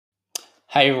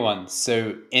Hi everyone.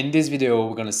 So in this video,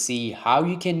 we're going to see how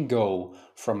you can go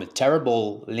from a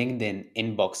terrible LinkedIn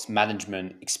inbox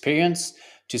management experience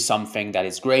to something that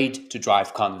is great to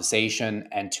drive conversation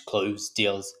and to close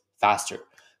deals faster.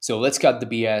 So let's cut the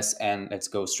BS and let's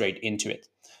go straight into it.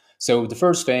 So the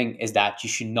first thing is that you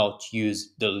should not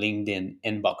use the LinkedIn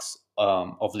inbox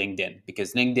of LinkedIn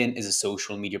because LinkedIn is a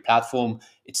social media platform.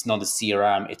 It's not a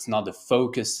CRM. It's not a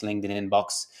focused LinkedIn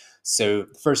inbox. So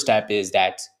the first step is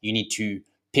that you need to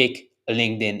pick a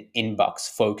LinkedIn inbox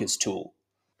focus tool.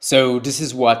 So this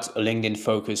is what a LinkedIn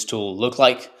focus tool look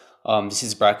like. This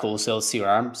is Brackle Sales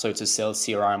CRM. So it's a sales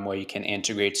CRM where you can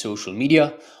integrate social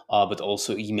media, but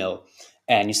also email.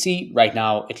 And you see right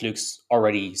now it looks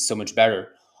already so much better.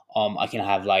 I can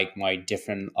have like my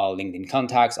different LinkedIn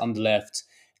contacts on the left,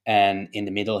 and in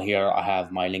the middle here I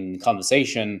have my LinkedIn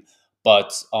conversation.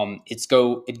 But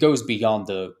it goes beyond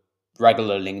the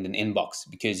regular LinkedIn inbox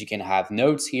because you can have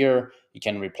notes here. You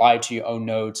can reply to your own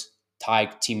notes,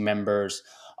 tag team members,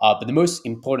 but the most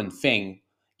important thing,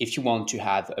 if you want to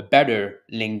have a better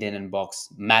LinkedIn inbox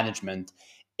management,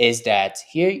 is that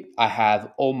here I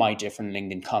have all my different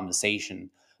LinkedIn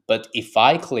conversation. But if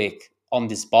I click on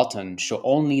this button, show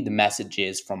only the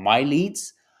messages from my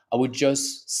leads, I would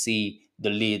just see the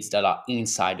leads that are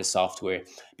inside the software.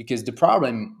 Because the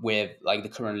problem with like the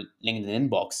current LinkedIn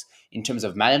inbox in terms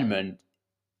of management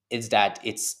is that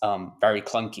it's very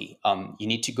clunky. You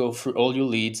need to go through all your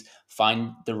leads,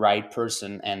 find the right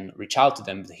person, and reach out to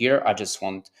them. But here, I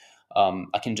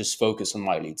can just focus on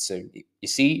my leads. So you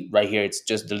see, right here, it's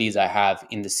just the leads I have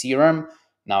in the CRM.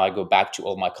 Now I go back to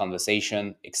all my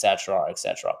conversation, etc.,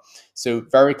 etc. So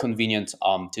very convenient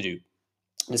to do.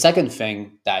 The second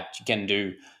thing that you can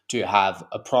do to have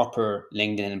a proper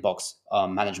LinkedIn inbox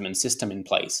management system in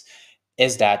place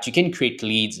is that you can create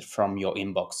leads from your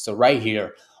inbox. So right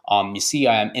here, you see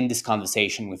I am in this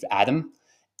conversation with Adam.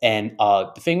 And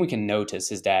the thing we can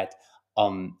notice is that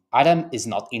Adam is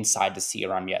not inside the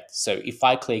CRM yet. So if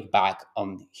I click back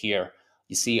on here,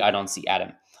 you see I don't see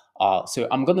Adam. So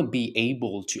I'm going to be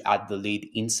able to add the lead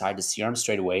inside the CRM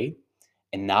straight away.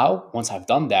 And now, once I've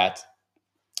done that,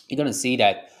 you're going to see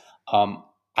that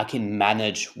I can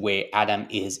manage where Adam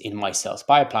is in my sales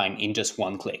pipeline in just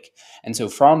one click. And so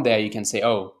from there, you can say,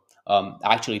 oh,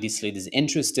 actually, this lead is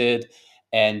interested.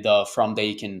 And from there,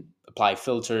 you can apply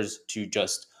filters to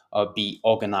just be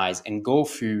organized and go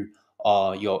through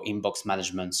your inbox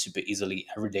management super easily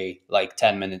every day, like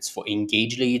 10 minutes for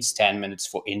engaged leads, 10 minutes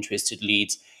for interested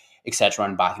leads, etc.,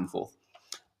 and back and forth.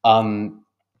 Um,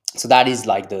 so that is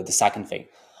like the second thing.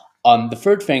 The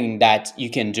third thing that you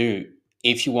can do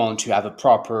if you want to have a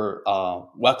proper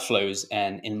workflows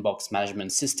and inbox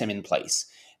management system in place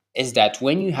is that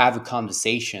when you have a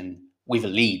conversation with a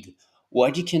lead,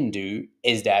 what you can do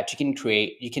is that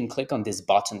you can click on this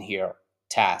button here,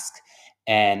 task,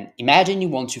 and imagine you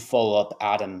want to follow up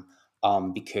Adam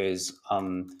because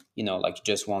like you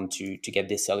just want to get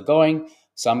this sale going.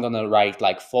 So I'm gonna write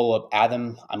like follow up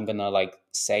Adam. I'm gonna like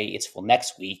say it's for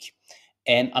next week,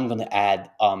 and I'm going to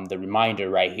add the reminder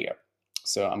right here.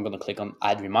 So I'm going to click on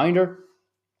add reminder.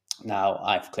 Now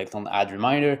I've clicked on add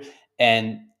reminder,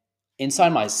 and inside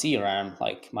my CRM,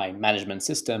 like my management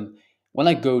system, when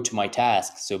I go to my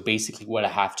tasks, so basically what I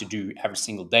have to do every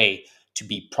single day to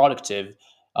be productive,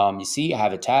 you see I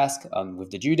have a task with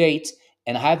the due date,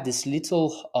 and I have this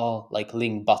little like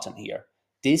link button here.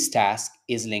 This task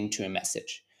is linked to a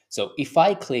message. So if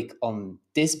I click on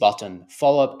this button,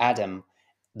 follow up Adam,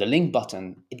 the link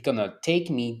button, it's gonna take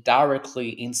me directly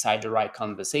inside the right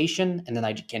conversation, and then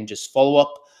I can just follow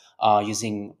up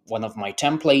using one of my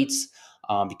templates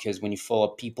because when you follow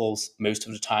up people's, most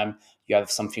of the time you have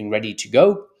something ready to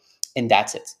go, and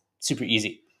that's it. Super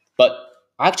easy. But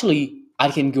actually, I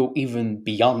can go even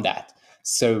beyond that.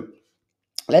 So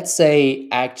let's say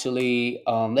actually,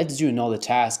 let's do another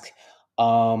task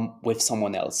with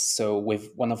someone else. So with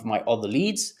one of my other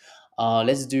leads,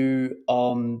 let's do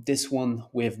this one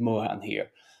with Mohan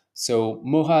here. So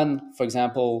Mohan, for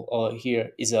example,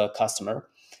 here is a customer,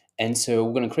 and so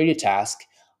we're going to create a task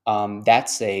that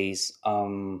says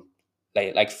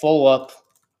like follow up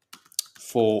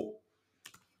for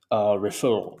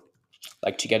referral,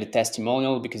 like to get a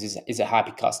testimonial because he's a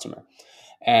happy customer.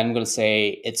 And I'm going to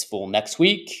say it's for next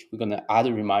week. We're going to add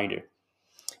a reminder.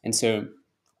 And so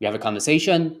we have a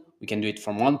conversation. We can do it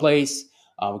from one place.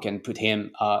 We can put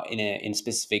him in a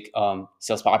specific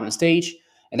sales partner stage.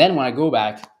 And then when I go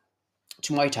back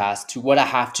to my task, to what I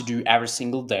have to do every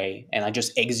single day, and I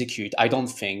just execute, I don't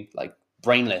think, like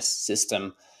brainless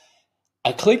system.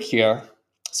 I click here.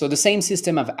 So the same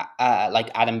system of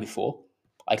like Adam before.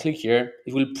 I click here.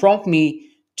 It will prompt me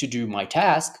to do my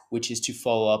task, which is to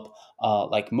follow up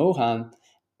like Mohan.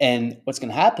 And what's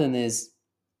going to happen is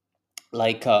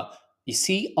like you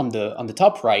see on the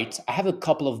top right, I have a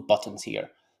couple of buttons here.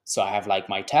 So I have like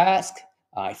my task.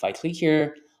 If I click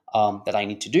here, that I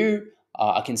need to do,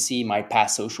 I can see my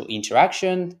past social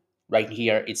interaction. Right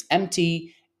here it's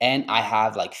empty, and I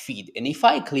have like feed. And if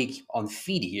I click on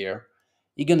feed here,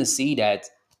 you're gonna see that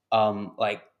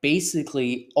like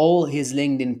basically all his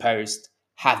LinkedIn posts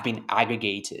have been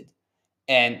aggregated.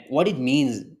 And what it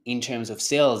means in terms of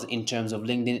sales, in terms of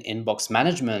LinkedIn inbox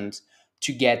management,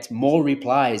 to get more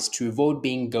replies, to avoid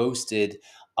being ghosted,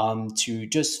 to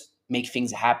just make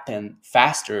things happen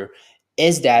faster,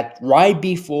 is that right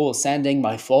before sending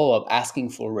my follow up asking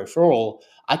for a referral,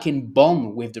 I can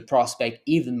bond with the prospect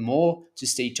even more to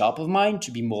stay top of mind,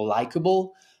 to be more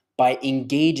likable by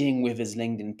engaging with his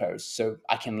LinkedIn post. So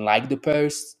I can like the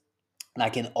post, and I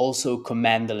can also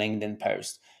command the LinkedIn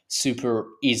post super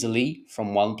easily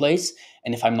from one place.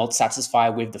 And if I'm not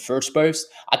satisfied with the first post,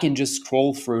 I can just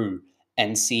scroll through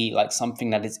and see like something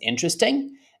that is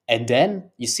interesting. And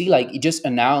then you see like it just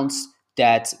announced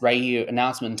that right here,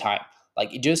 announcement time.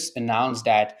 Like it just announced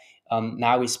that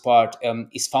now he's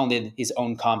founded his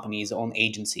own company, his own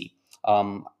agency.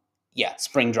 Yeah,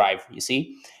 Spring Drive, you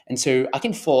see. And so I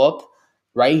can follow up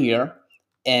right here.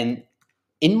 And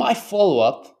in my follow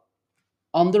up,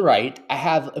 on the right, I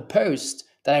have a post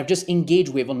that I've just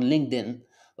engaged with on LinkedIn,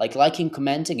 like liking,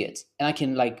 commenting it, and I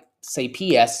can like say,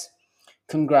 "P.S.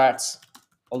 Congrats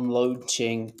on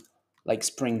launching like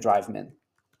Spring Drive Min."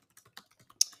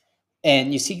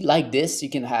 And you see, like this, you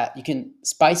can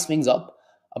spice things up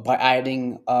by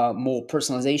adding more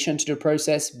personalization to the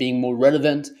process, being more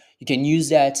relevant. You can use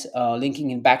that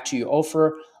linking it back to your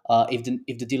offer if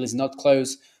the deal is not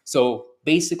closed. So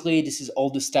basically, this is all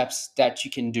the steps that you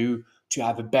can do to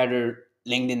have a better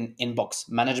LinkedIn inbox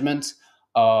management.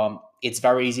 It's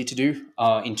very easy to do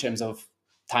in terms of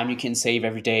time you can save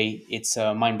every day. It's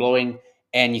mind blowing,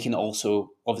 and you can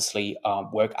also obviously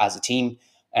work as a team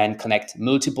and connect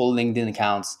multiple LinkedIn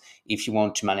accounts if you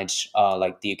want to manage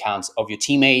like the accounts of your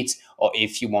teammates, or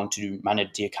if you want to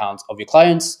manage the accounts of your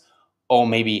clients, or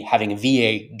maybe having a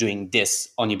VA doing this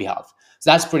on your behalf.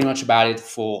 So that's pretty much about it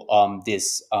for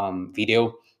this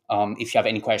video. If you have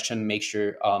any question, make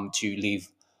sure to leave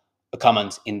a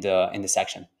comment in the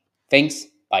section. Thanks.